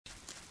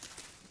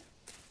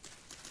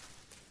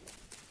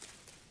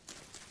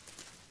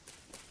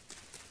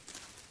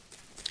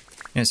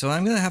Okay, so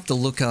I'm gonna have to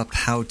look up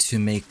how to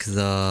make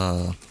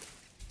the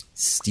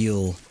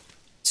steel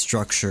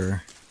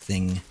structure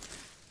thing.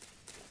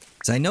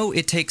 Because I know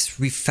it takes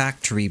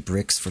refractory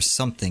bricks for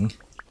something.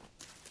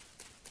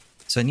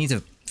 So I need to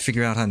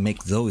figure out how to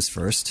make those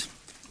first.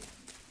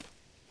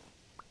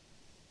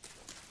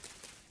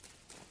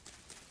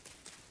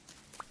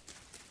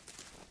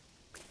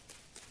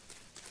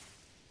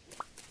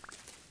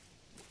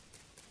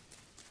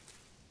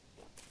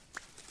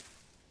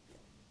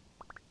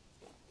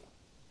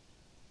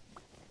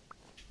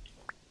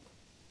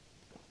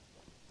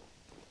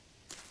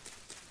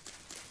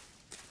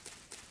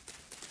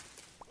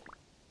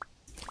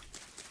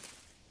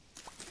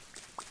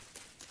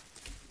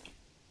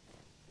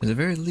 At the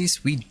very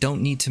least, we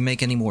don't need to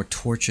make any more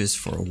torches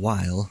for a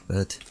while,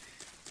 but...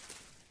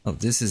 Oh,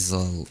 this is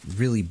a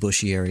really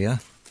bushy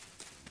area.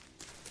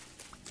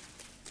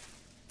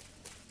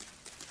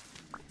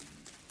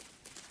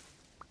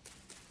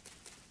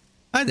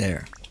 Hi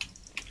there!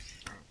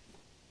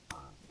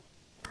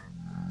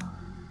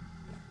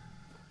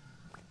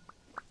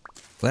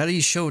 Glad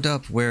he showed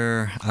up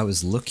where I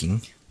was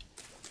looking.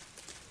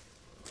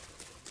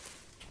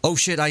 Oh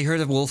shit, I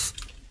heard a wolf.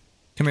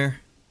 Come here.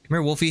 Come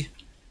here, Wolfie.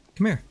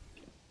 Come here.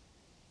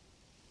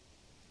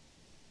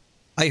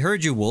 I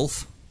heard you,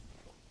 wolf.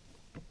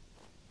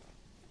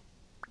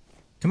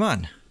 Come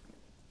on.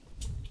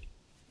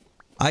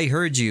 I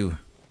heard you.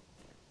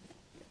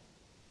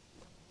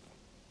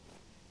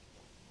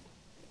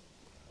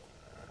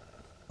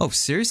 Oh,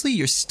 seriously?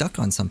 You're stuck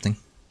on something.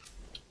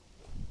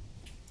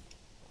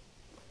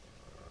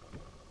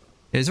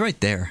 It's right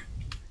there.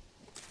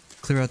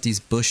 Clear out these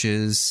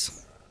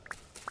bushes.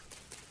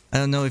 I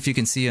don't know if you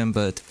can see him,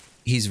 but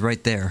he's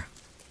right there.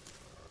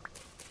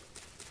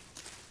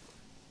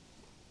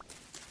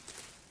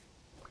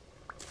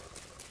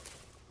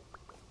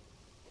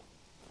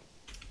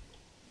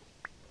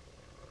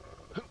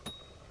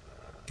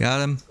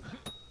 Got him.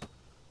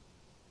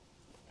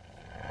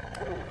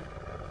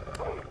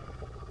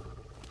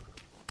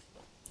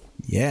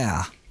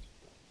 Yeah.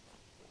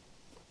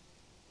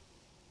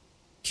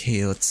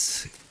 Okay,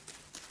 let's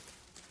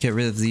get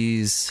rid of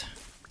these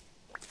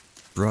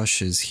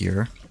brushes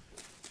here.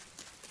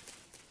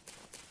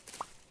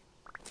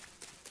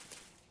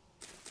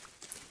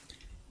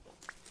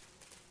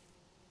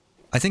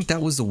 I think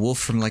that was the wolf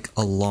from like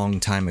a long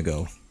time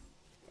ago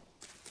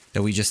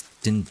that we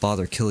just didn't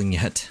bother killing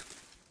yet.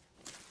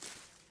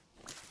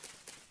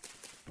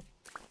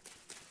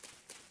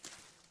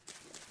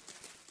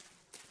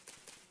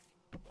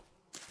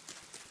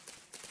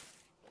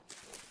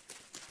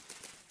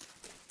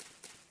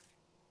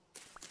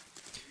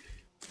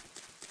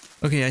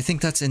 Okay, I think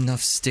that's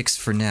enough sticks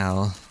for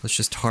now. Let's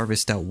just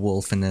harvest that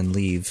wolf and then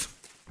leave.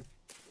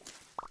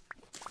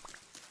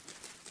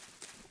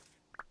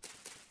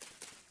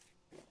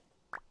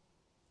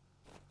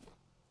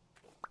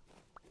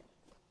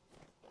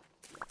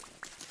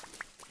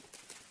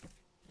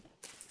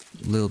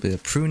 A little bit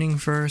of pruning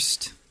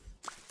first.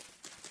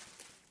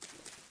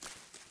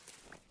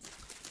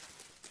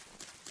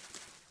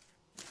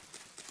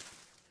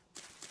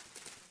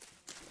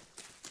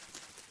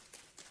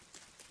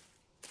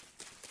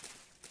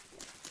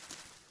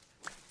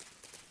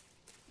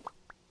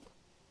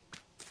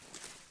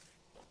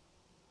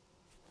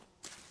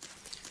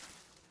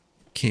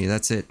 Okay,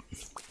 that's it.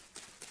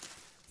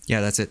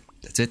 Yeah, that's it.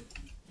 That's it.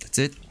 That's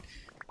it.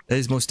 That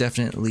is most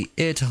definitely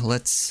it.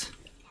 Let's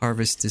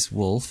harvest this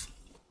wolf.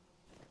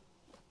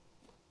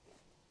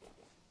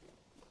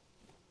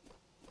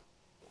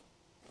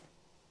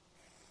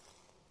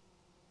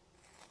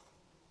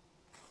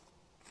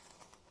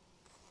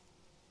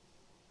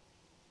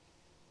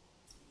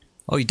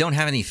 Oh, you don't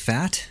have any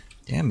fat?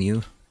 Damn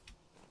you.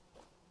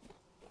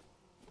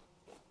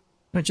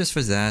 But just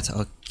for that,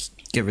 I'll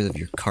get rid of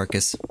your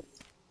carcass.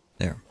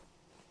 There.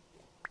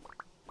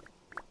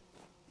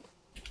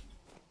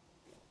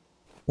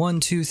 1,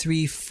 2,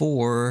 3,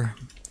 4.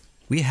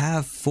 We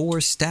have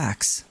 4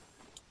 stacks.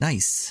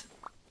 Nice.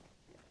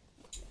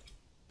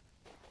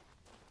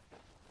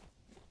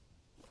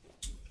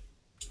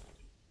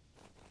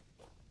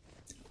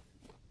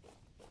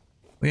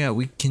 Oh yeah,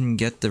 we can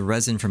get the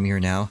resin from here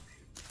now.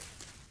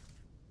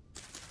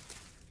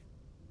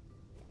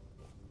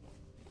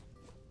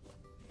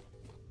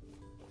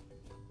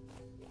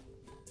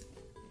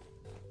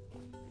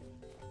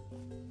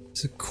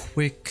 A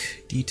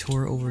quick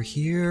detour over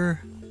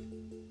here.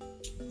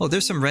 Oh,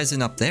 there's some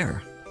resin up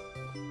there.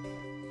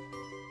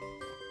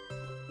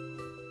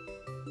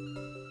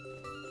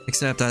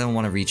 Except I don't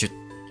want to reach it.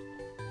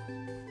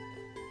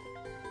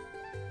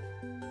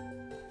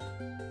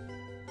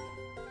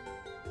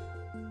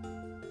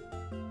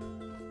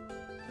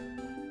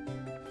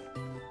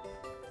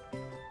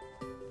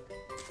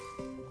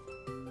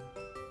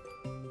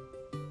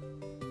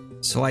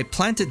 So I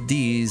planted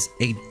these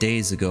 8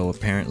 days ago,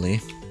 apparently.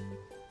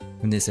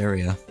 In this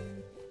area.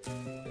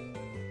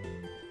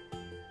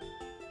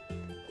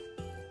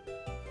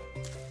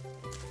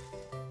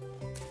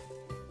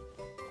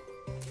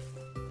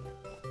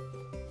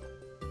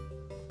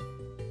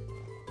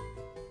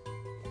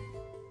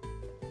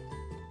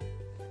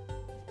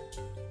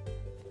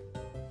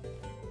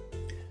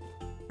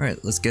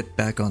 Alright, let's get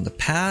back on the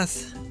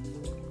path.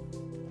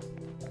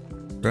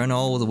 Run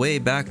all the way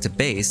back to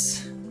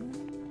base.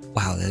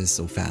 Wow, that is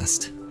so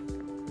fast.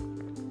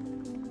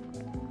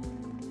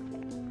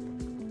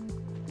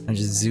 I'm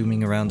just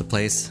zooming around the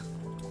place.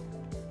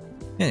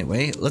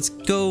 Anyway, let's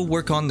go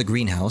work on the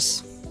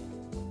greenhouse.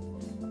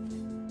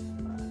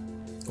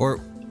 Or,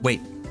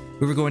 wait,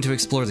 we were going to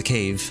explore the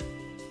cave.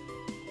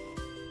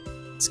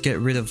 Let's get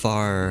rid of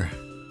our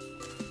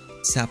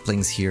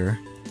saplings here.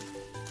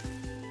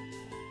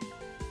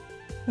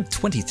 I have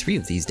 23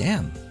 of these,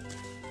 damn.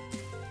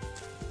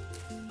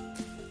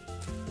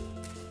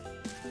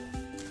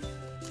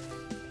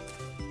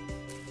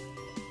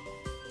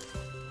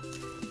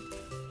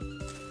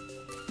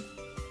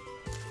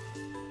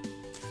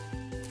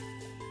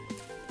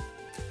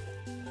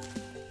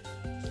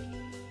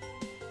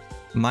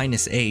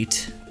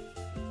 -8.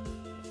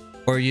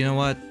 Or you know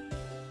what?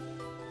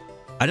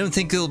 I don't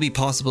think it'll be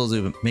possible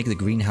to make the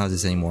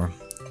greenhouses anymore.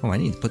 Oh, I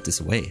need to put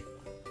this away.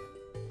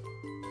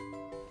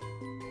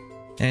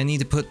 And I need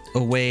to put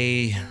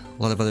away a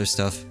lot of other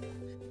stuff.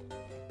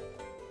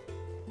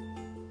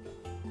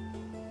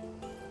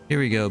 Here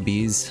we go,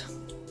 bees.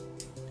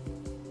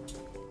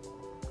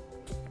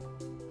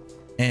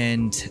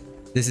 And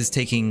this is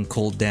taking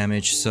cold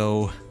damage,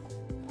 so...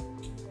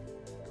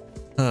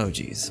 Oh,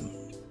 jeez.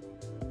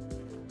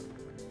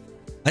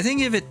 I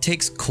think if it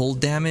takes cold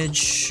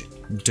damage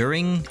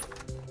during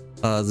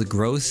the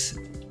growth,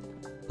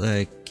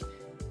 like,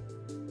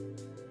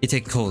 it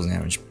takes cold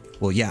damage.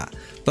 Well, yeah,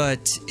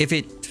 but if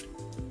it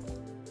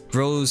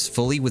grows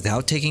fully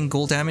without taking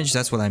cold damage,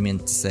 that's what I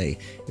meant to say.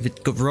 If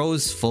it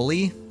grows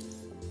fully,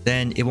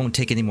 then it won't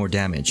take any more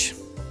damage.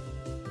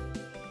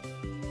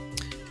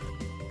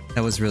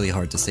 That was really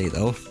hard to say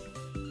though,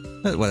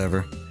 but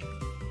whatever.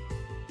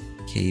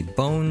 Okay,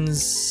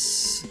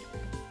 bones.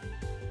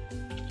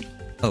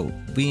 Oh,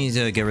 we need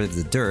to get rid of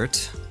the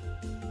dirt.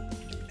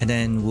 And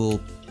then we'll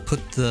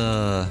put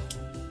the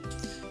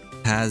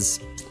paths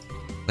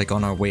like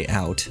on our way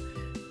out.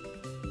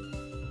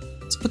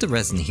 Let's put the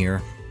resin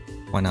here.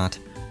 Why not?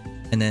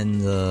 And then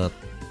the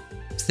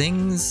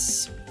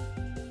things,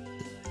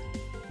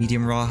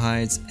 medium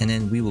rawhides, and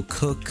then we will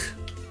cook.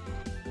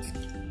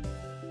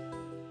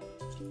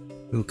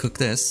 We will cook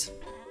this.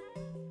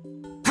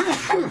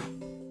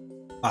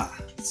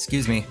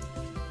 Excuse me.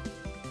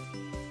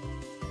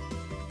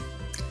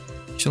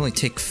 Should only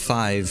take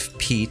 5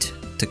 peat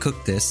to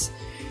cook this,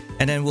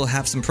 and then we'll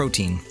have some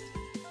protein.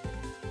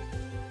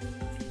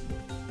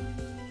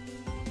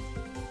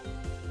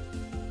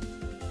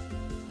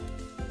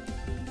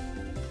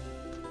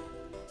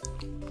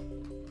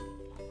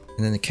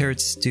 And then the carrot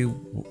stew.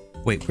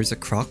 Wait, where's the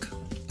crock?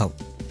 Oh,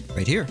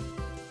 right here.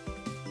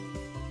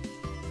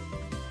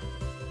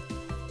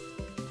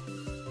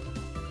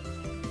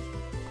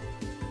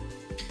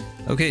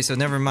 Okay, so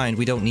never mind,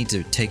 we don't need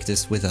to take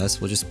this with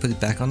us. We'll just put it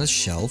back on the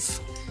shelf.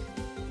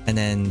 And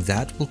then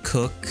that will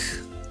cook.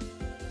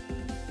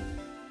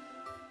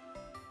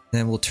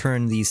 Then we'll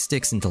turn these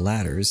sticks into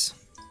ladders.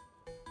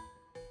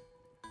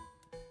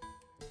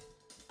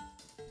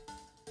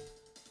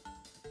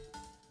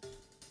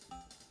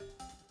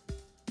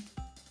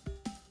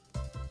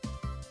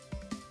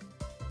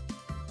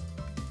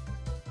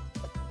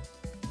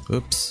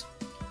 Oops.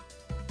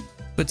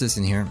 Put this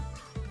in here.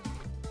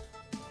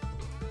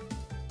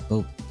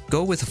 We'll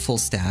go with a full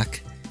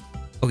stack.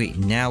 Okay,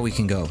 now we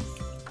can go.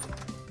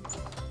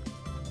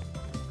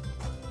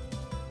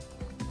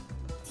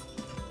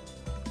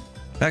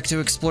 Back to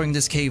exploring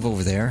this cave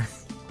over there.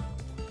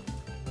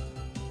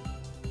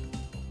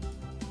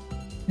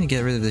 I'm gonna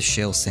get rid of this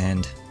shale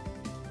sand.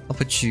 I'll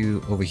put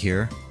you over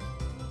here.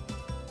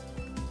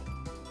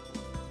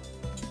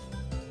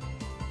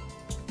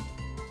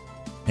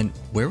 And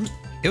where?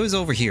 It was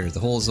over here.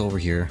 The hole's over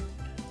here.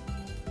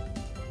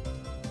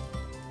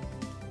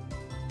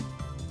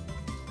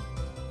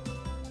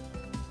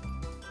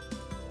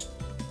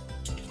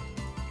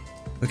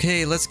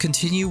 Okay, let's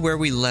continue where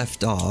we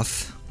left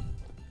off.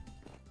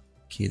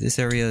 Okay, this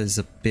area is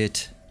a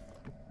bit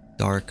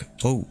dark.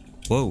 Oh,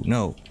 whoa,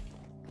 no.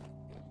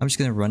 I'm just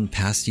gonna run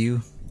past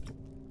you.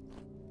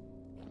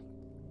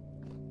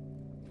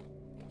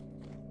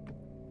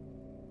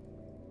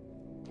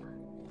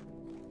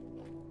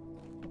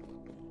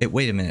 Hey,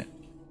 wait a minute.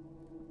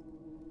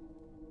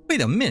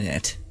 Wait a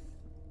minute!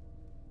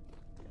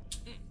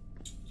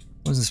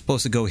 Wasn't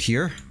supposed to go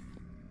here?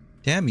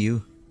 Damn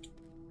you.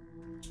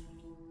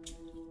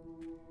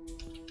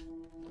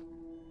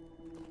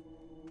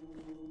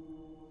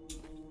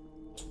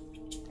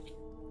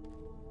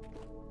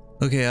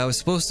 Okay, I was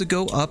supposed to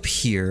go up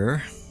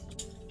here.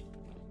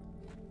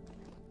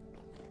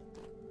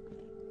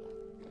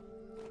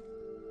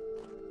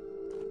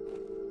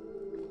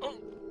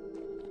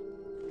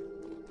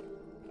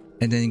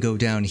 And then go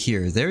down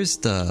here. There's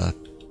the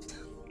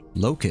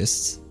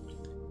locusts.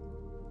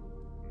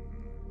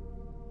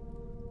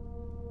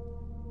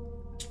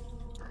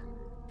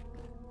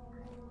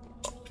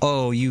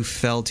 Oh, you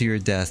fell to your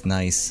death.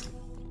 Nice.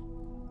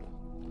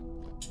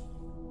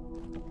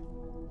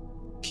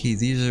 Okay,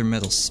 these are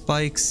metal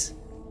spikes.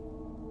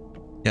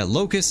 Yeah,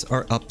 locusts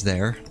are up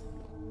there.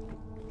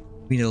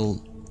 We need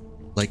to,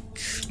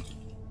 like,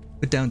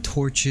 put down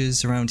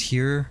torches around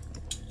here.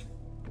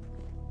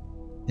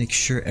 Make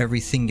sure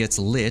everything gets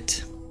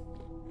lit.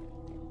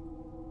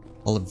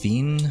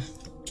 Olivine.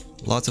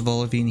 Lots of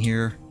olivine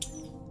here.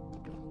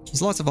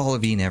 There's lots of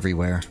olivine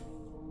everywhere.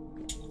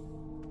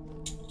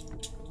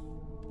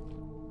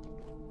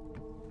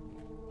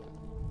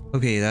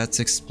 Okay, that's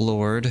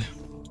explored.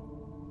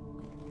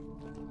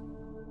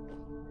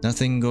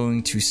 Nothing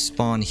going to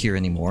spawn here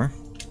anymore.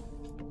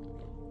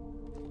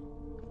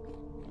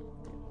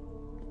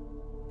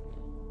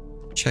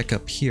 Check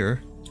up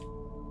here.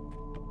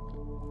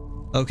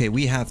 Okay,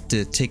 we have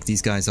to take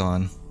these guys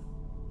on.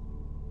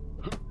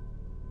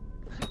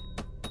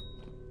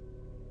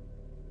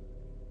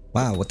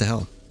 Wow, what the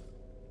hell?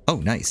 Oh,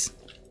 nice.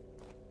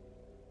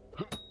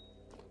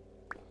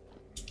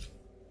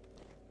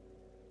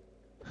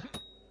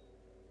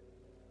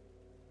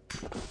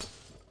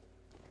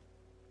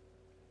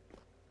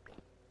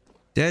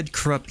 Dead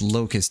corrupt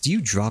locust. Do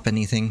you drop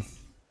anything?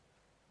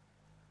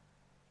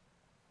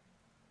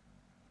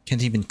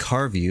 Can't even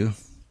carve you.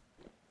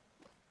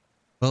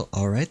 Well,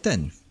 alright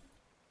then.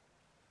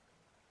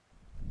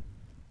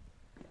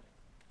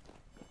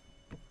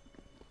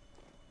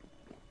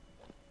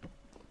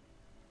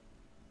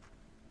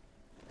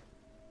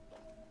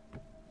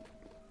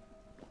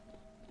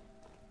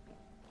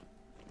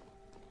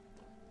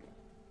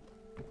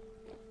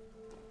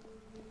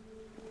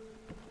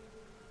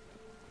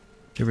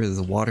 Get rid of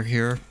the water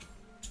here.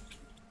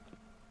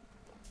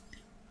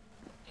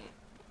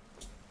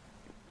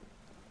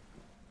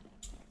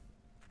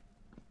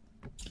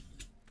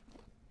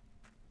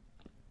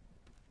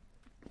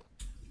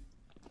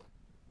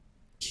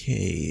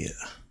 Okay.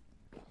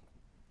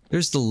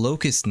 There's the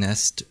locust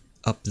nest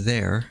up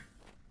there.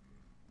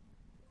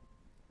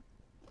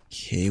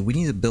 Okay, we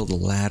need to build a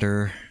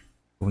ladder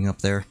going up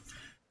there.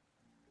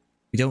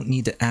 We don't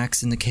need the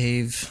axe in the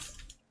cave.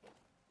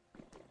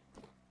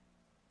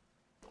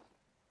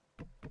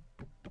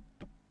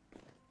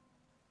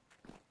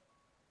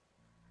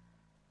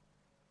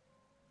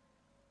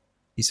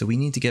 Okay, so we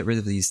need to get rid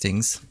of these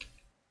things.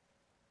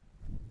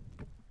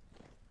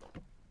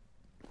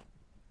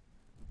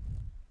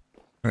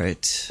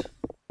 Right.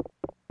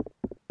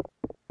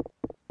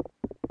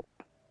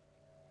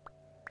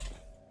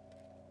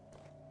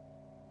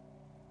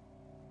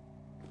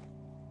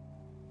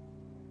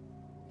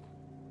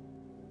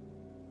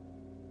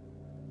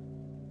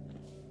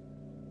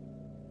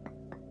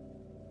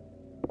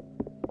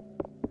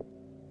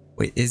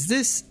 Wait, is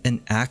this an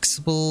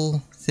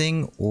axable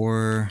thing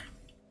or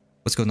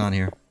what's going on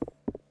here?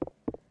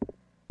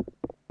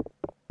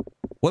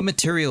 What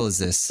material is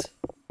this?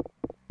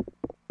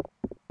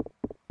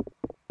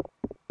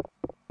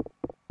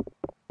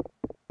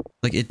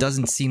 Like, it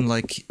doesn't seem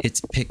like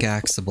it's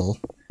pickaxeable.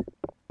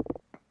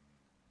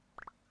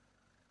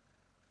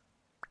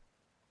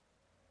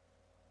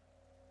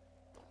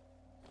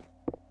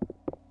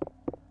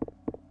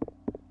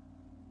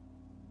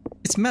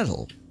 It's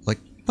metal. Like,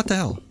 what the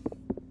hell?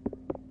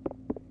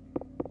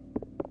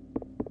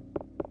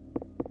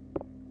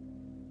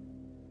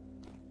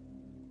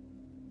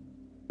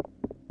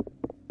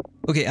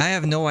 Okay, I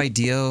have no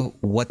idea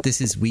what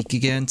this is weak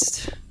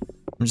against.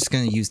 I'm just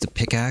gonna use the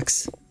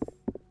pickaxe.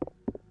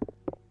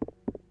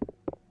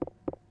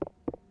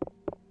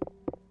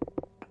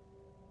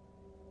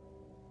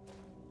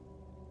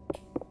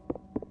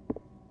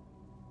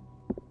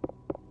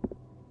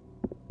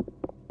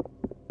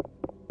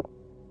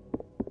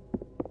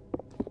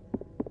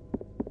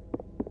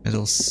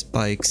 Metal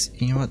spikes.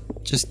 You know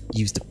what? Just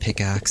use the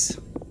pickaxe.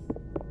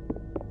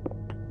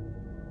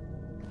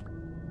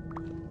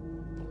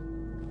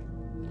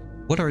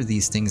 What are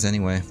these things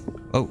anyway?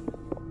 Oh.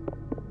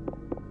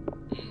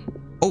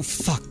 Oh,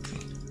 fuck.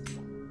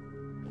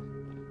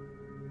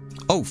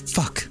 Oh,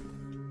 fuck.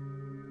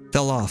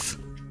 Fell off.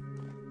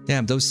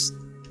 Damn, those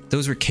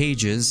were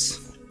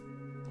cages.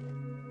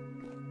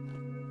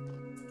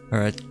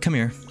 Alright, come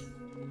here.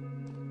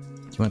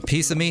 You want a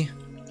piece of me?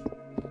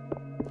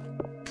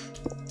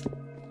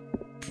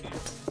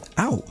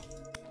 Ow!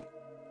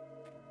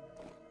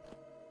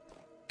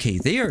 Okay,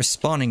 they are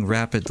spawning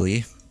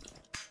rapidly.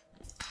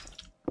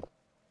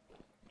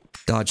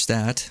 Dodge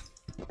that.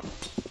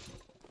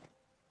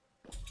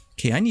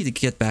 Okay, I need to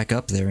get back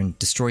up there and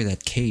destroy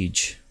that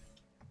cage.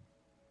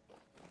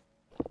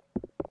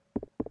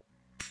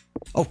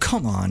 Oh,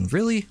 come on,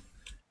 really?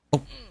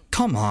 Oh,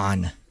 come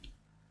on.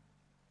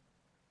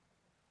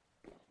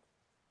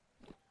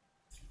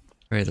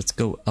 Alright, let's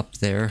go up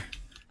there.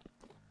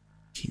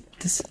 Okay,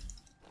 this...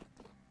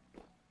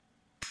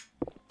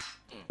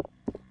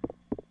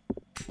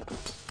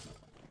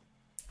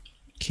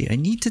 Okay, I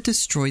need to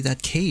destroy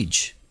that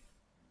cage.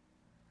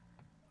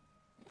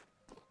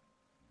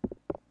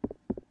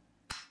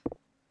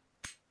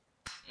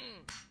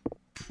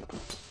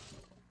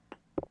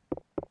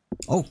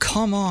 Oh,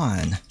 come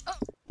on.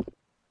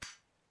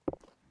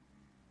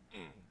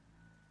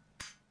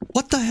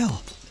 What the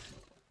hell?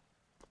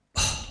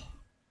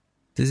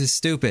 This is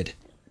stupid.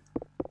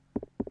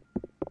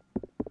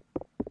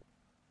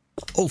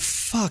 Oh,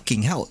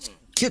 fucking hell.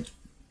 Get...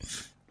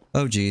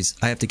 Oh, jeez.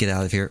 I have to get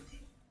out of here.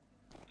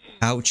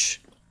 Ouch.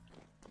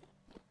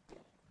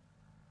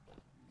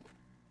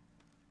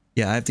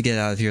 Yeah, I have to get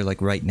out of here,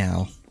 like, right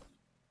now.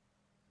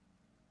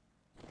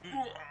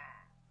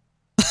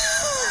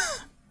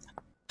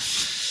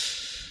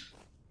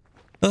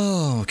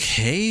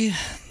 Okay.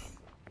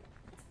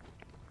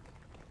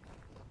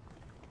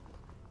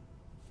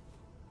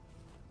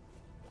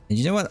 And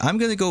you know what? I'm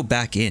gonna go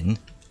back in.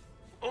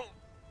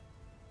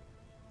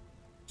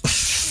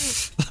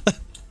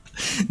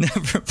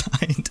 Never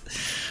mind.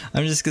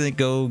 I'm just gonna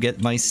go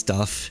get my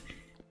stuff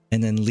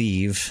and then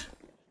leave.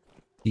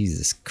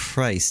 Jesus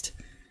Christ.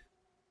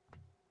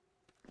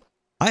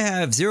 I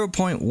have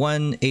 0.1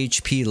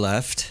 HP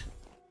left.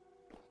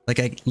 Like,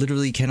 I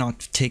literally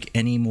cannot take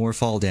any more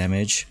fall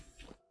damage.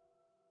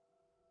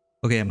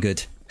 Okay, I'm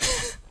good.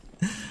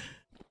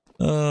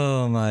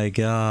 Oh my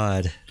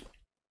god.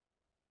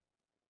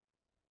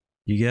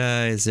 You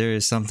guys, there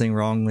is something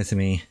wrong with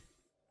me.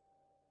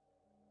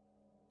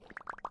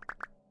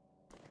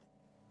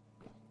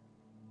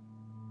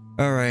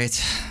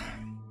 Alright.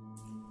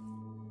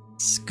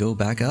 Let's go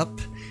back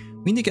up.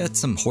 We need to get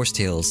some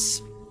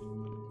horsetails.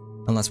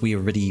 Unless we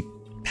already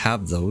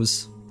have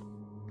those.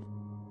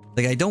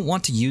 Like, I don't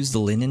want to use the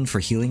linen for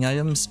healing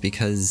items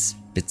because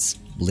it's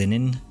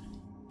linen.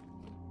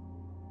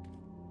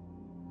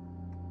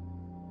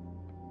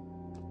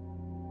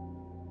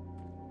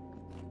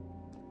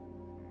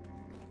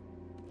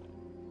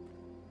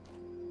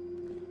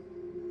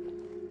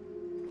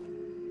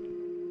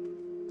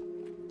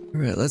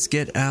 Alright, let's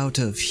get out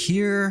of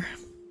here.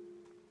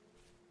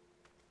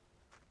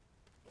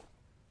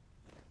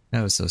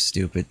 That was so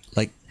stupid.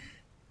 Like,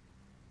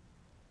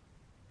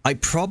 I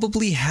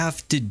probably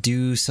have to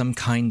do some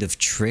kind of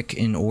trick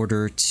in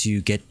order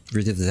to get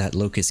rid of that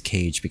locust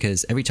cage,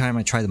 because every time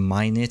I try to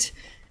mine it,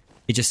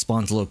 it just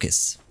spawns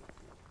locusts.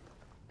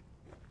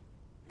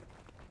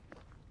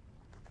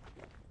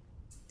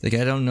 Like,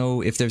 I don't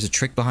know if there's a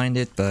trick behind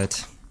it,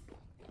 but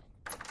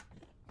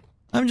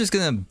I'm just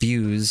gonna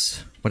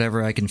abuse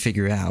whatever I can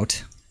figure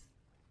out.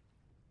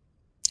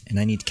 And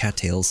I need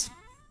cattails.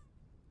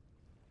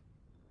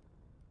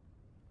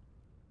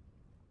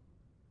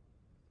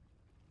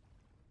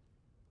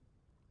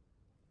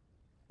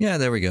 Yeah,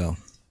 there we go.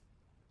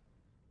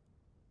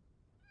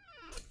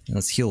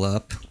 Let's heal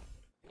up.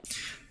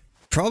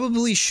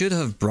 Probably should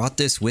have brought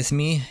this with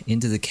me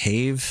into the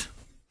cave.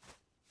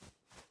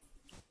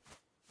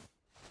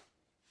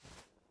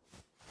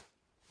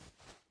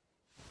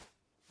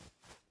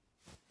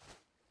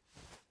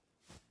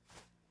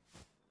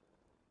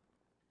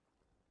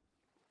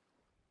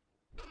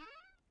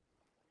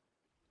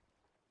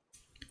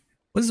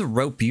 What is the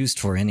rope used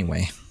for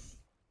anyway?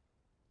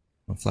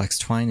 Flax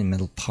twine and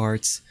metal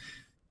parts.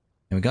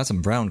 And we got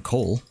some brown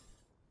coal.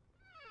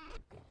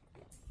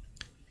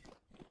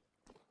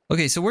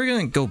 Okay, so we're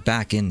gonna go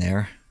back in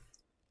there.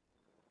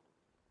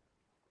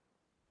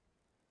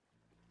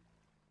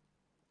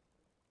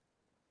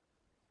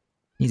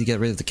 Need to get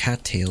rid of the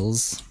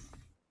cattails.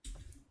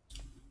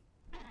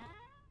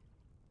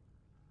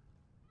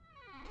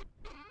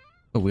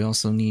 But we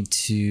also need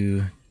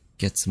to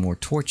get some more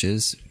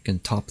torches. We can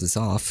top this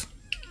off.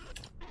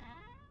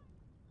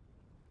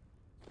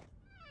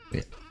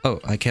 Wait. Oh,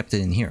 I kept it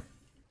in here.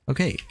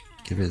 Okay,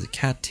 get rid of the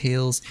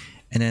cattails,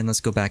 and then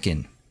let's go back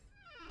in.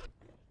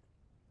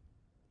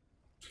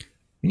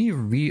 We need to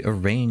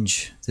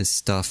rearrange this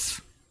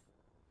stuff.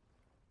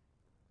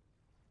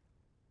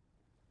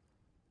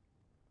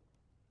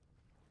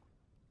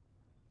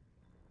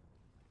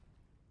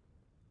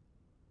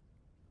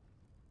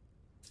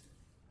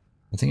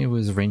 I think it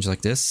was arranged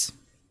like this.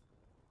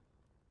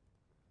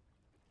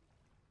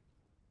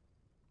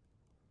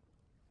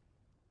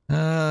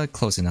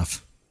 Close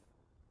enough.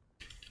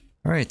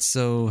 Alright,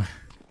 so...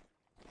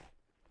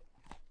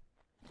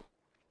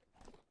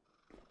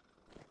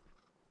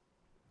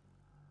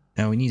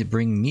 now we need to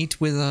bring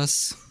meat with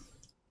us.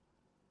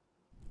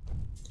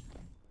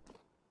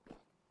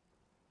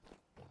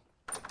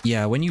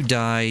 Yeah, when you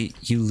die,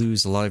 you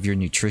lose a lot of your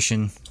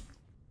nutrition.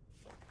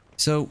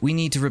 So we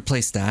need to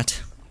replace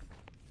that.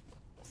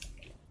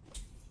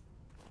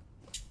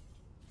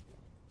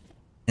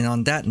 And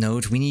on that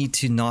note, we need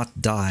to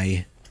not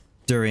die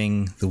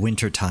during the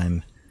winter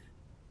time.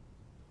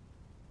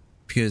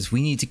 Because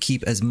we need to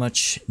keep as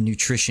much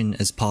nutrition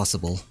as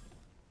possible.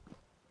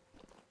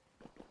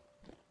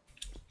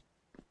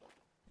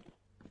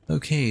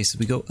 Okay, so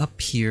we go up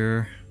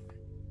here.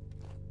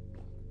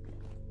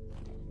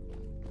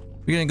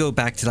 We're gonna go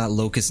back to that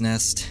locust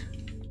nest.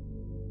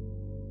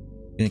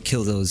 Gonna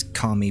kill those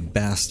commie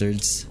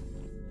bastards.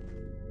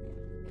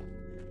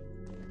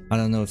 I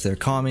don't know if they're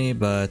commie,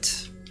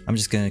 but I'm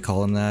just gonna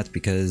call them that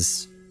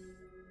because...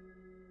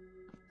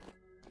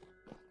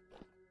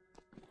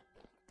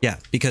 yeah,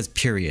 because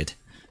period.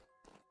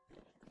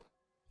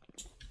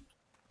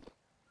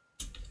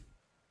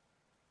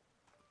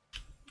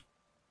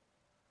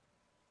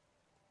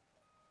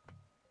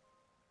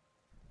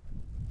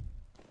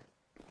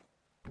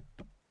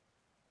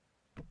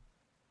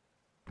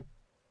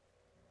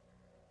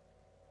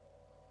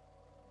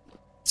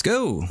 Let's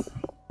go!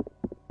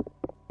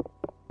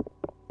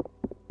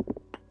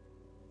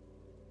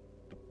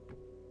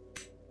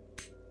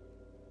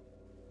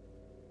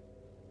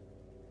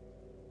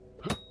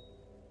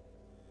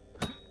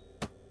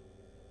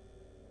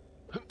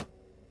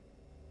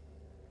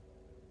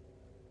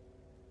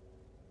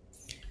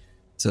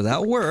 So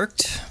that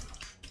worked.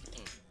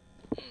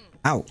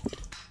 Ow.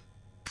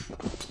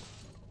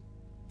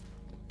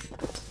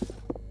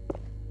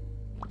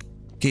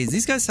 Okay,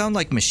 these guys sound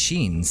like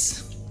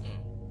machines.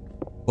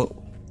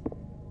 Whoa.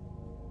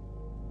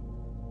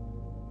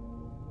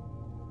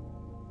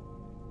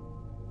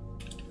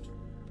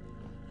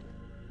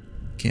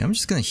 Okay, I'm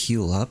just gonna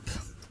heal up.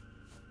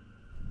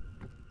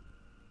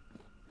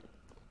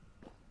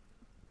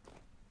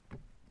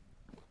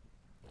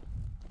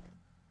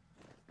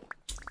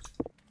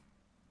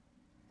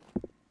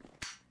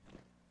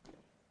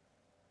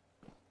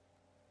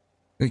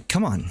 Wait,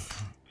 come on.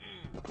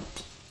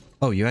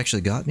 Oh, you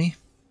actually got me?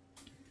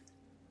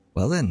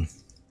 Well then.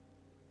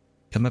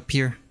 Come up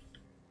here.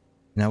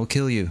 And I will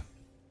kill you.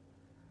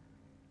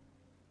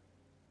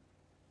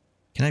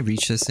 Can I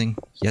reach this thing?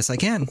 Yes, I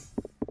can.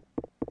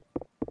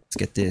 Let's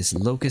get this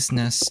locust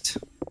nest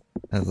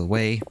out of the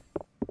way.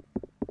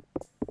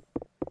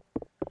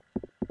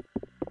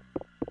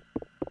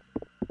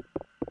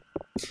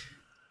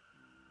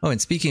 Oh, and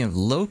speaking of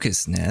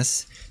locust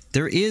nests,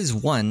 there is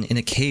one in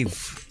a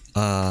cave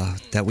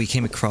that we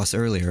came across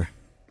earlier.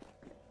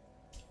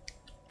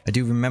 I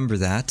do remember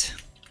that.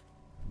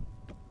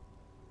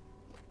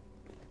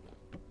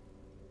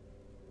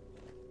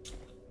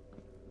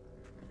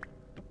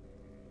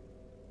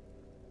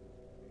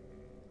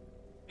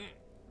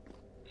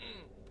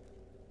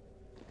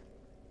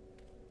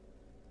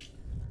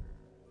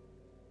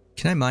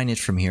 Can I mine it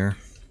from here?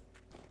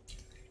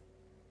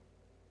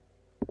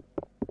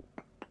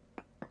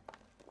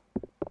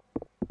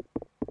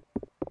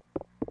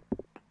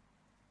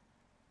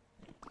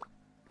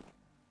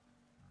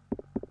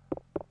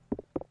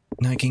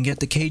 Now I can get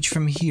the cage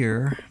from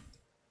here.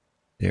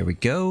 There we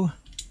go.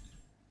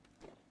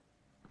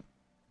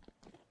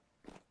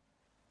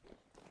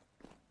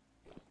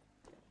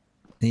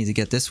 I need to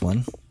get this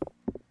one.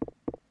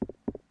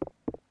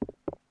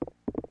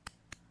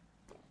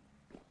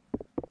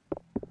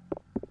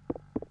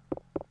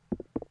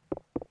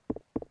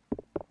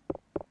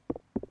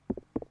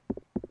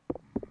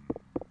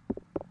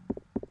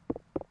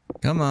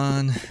 Come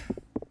on.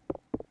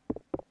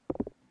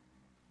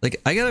 Like,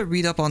 I gotta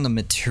read up on the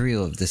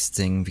material of this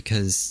thing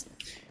because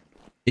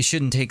it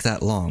shouldn't take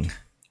that long.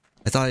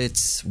 I thought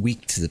it's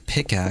weak to the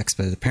pickaxe,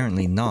 but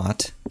apparently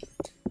not.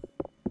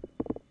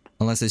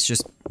 Unless it's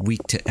just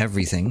weak to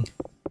everything.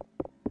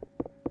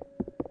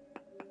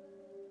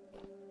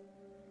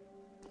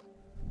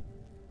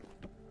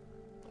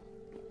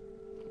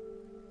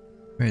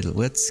 Right,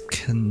 let's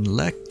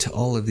collect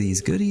all of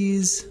these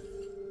goodies.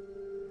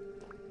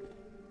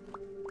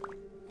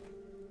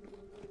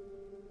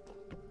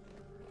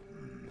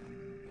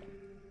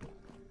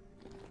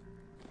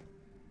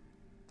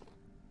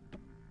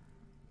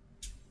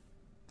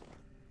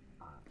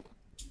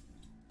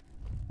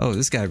 Oh,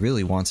 this guy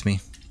really wants me.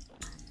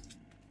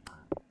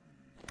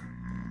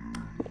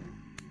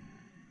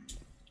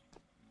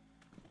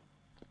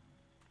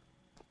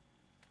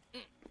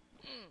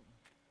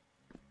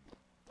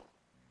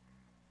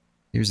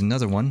 Here's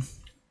another one.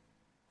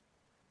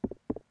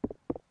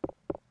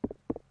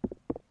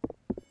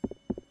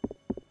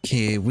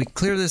 Okay, we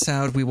clear this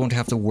out, we won't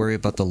have to worry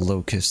about the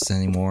locusts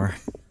anymore.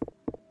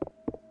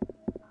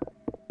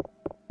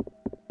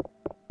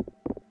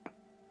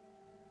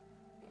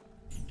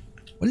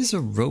 What is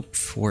a rope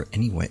for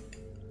anyway?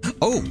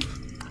 Oh!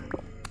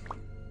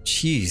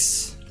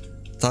 Jeez.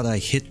 Thought I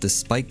hit the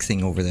spike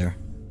thing over there.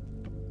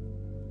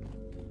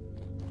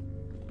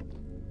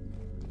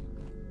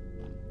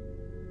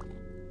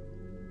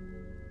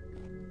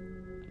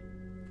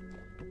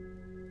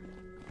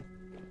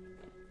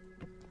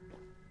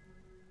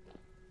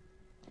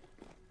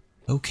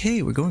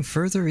 Okay, we're going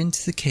further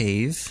into the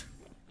cave.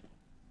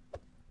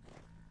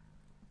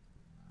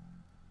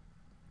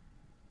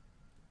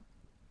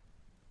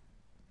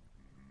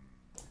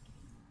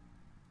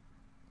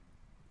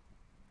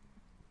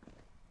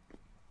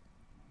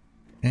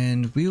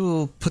 And we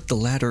will put the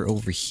ladder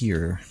over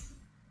here.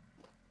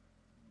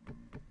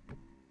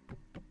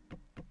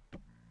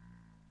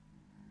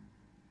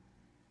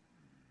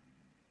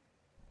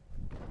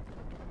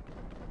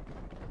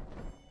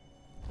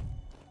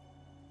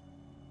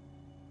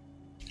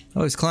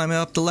 Oh, he's climbing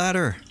up the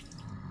ladder.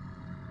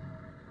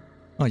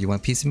 Oh, you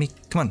want a piece of me?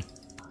 Come on.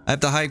 I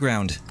have the high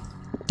ground.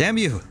 Damn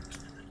you!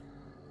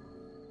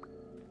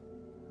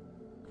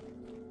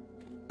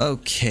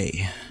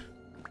 Okay.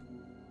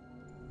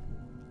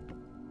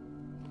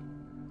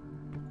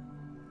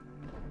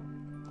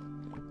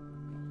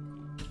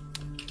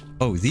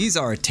 Oh, these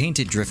are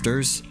tainted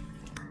drifters.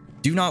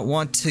 Do not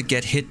want to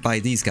get hit by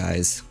these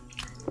guys.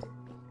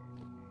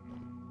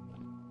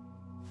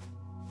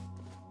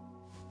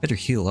 Better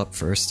heal up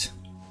first.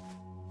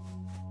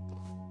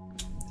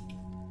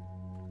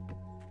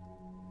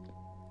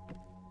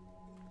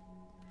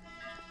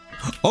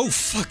 Oh,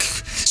 fuck.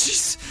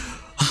 Jeez.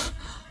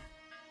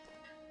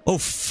 Oh,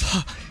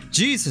 fuck.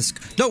 Jesus.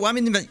 No, I'm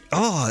in the...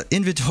 Oh,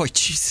 inventory.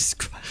 Jesus.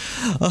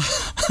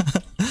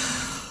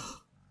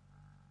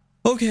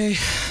 Okay.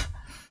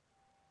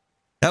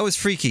 That was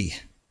freaky.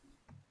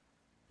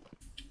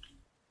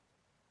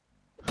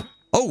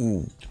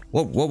 Oh.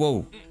 Whoa, whoa,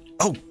 whoa.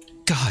 Oh,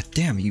 god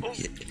damn. You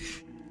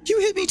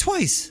hit me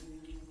twice.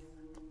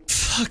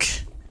 Fuck.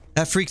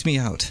 That freaked me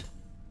out.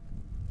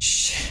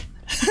 Shit.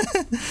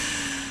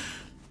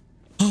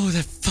 Oh,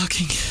 that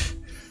fucking...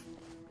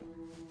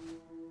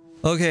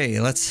 Okay,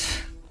 let's...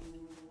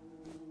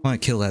 I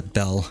want to kill that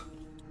Bell.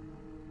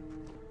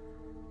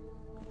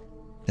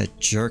 That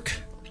jerk.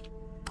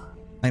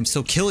 I'm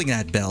still killing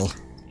that Bell.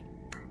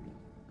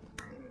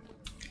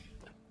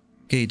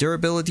 Okay,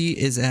 durability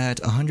is at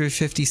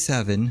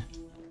 157.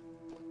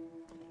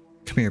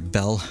 Come here,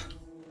 Bell.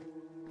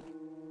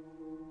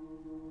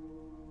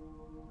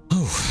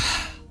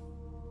 Oh.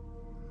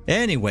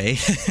 Anyway.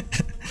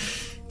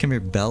 Come here,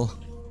 Bell.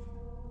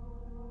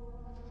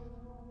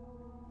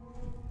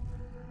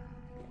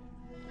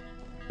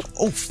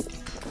 Oh.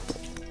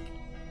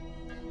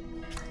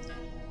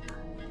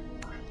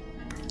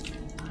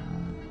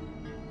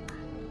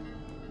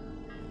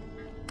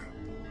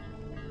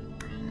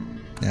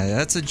 Now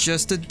that's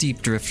just a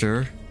deep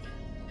drifter.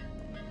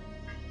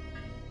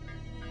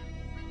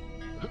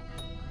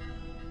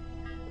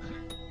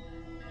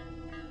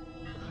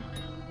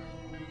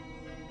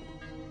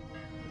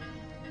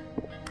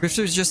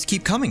 Drifters just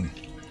keep coming.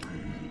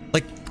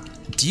 Like,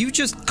 do you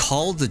just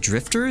call the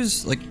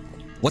drifters? Like,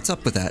 what's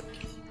up with that?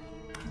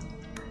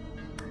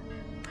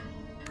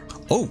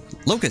 Oh,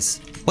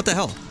 Locust! What the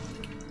hell?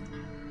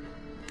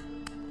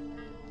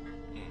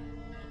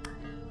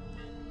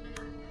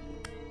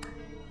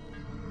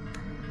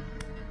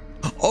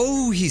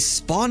 Oh, he's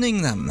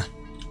spawning them!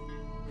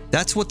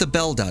 That's what the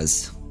Bell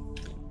does.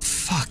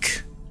 Fuck.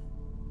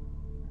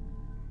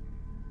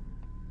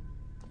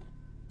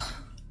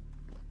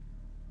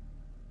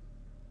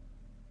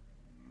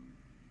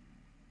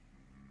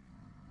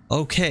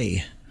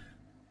 Okay.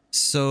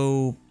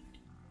 So...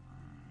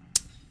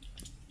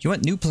 You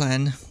want new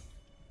plan?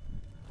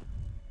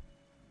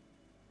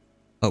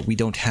 Oh, we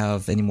don't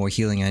have any more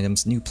healing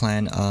items. New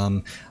plan.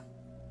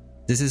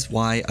 This is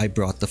why I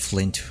brought the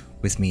flint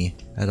with me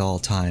at all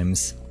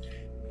times.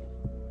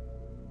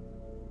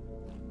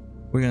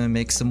 We're gonna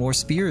make some more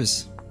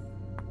spears.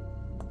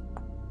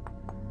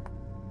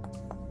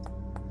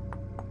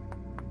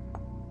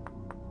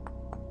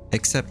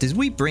 Except, did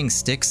we bring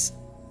sticks?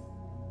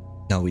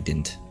 No, we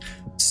didn't.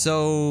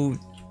 So,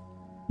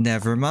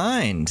 never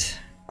mind.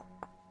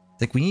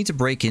 Like, we need to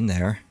break in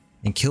there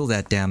and kill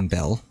that damn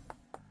Bell.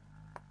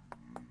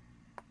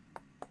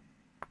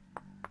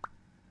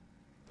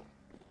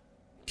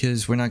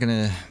 Because we're not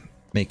gonna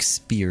make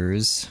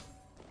spears.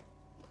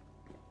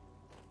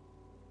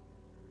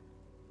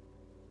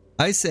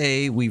 I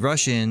say we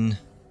rush in,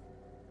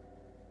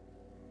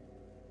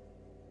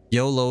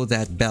 YOLO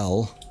that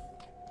Bell.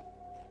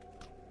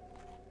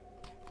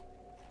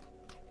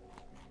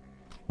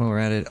 While we're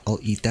at it, I'll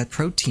eat that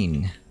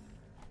protein.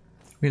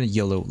 We're gonna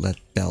YOLO that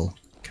Bell.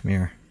 Come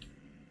here.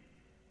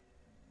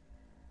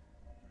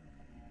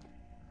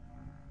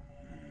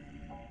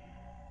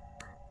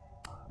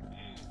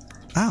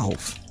 Ow.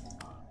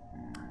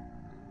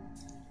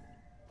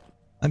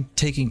 I'm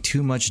taking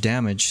too much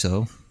damage,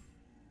 so...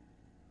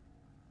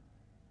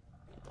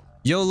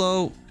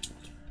 YOLO!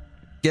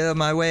 Get out of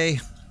my way!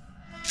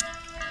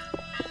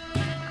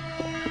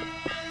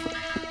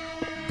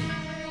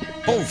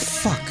 Oh,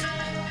 fuck!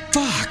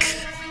 Fuck!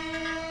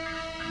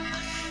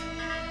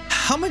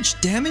 How much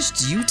damage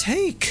do you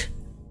take?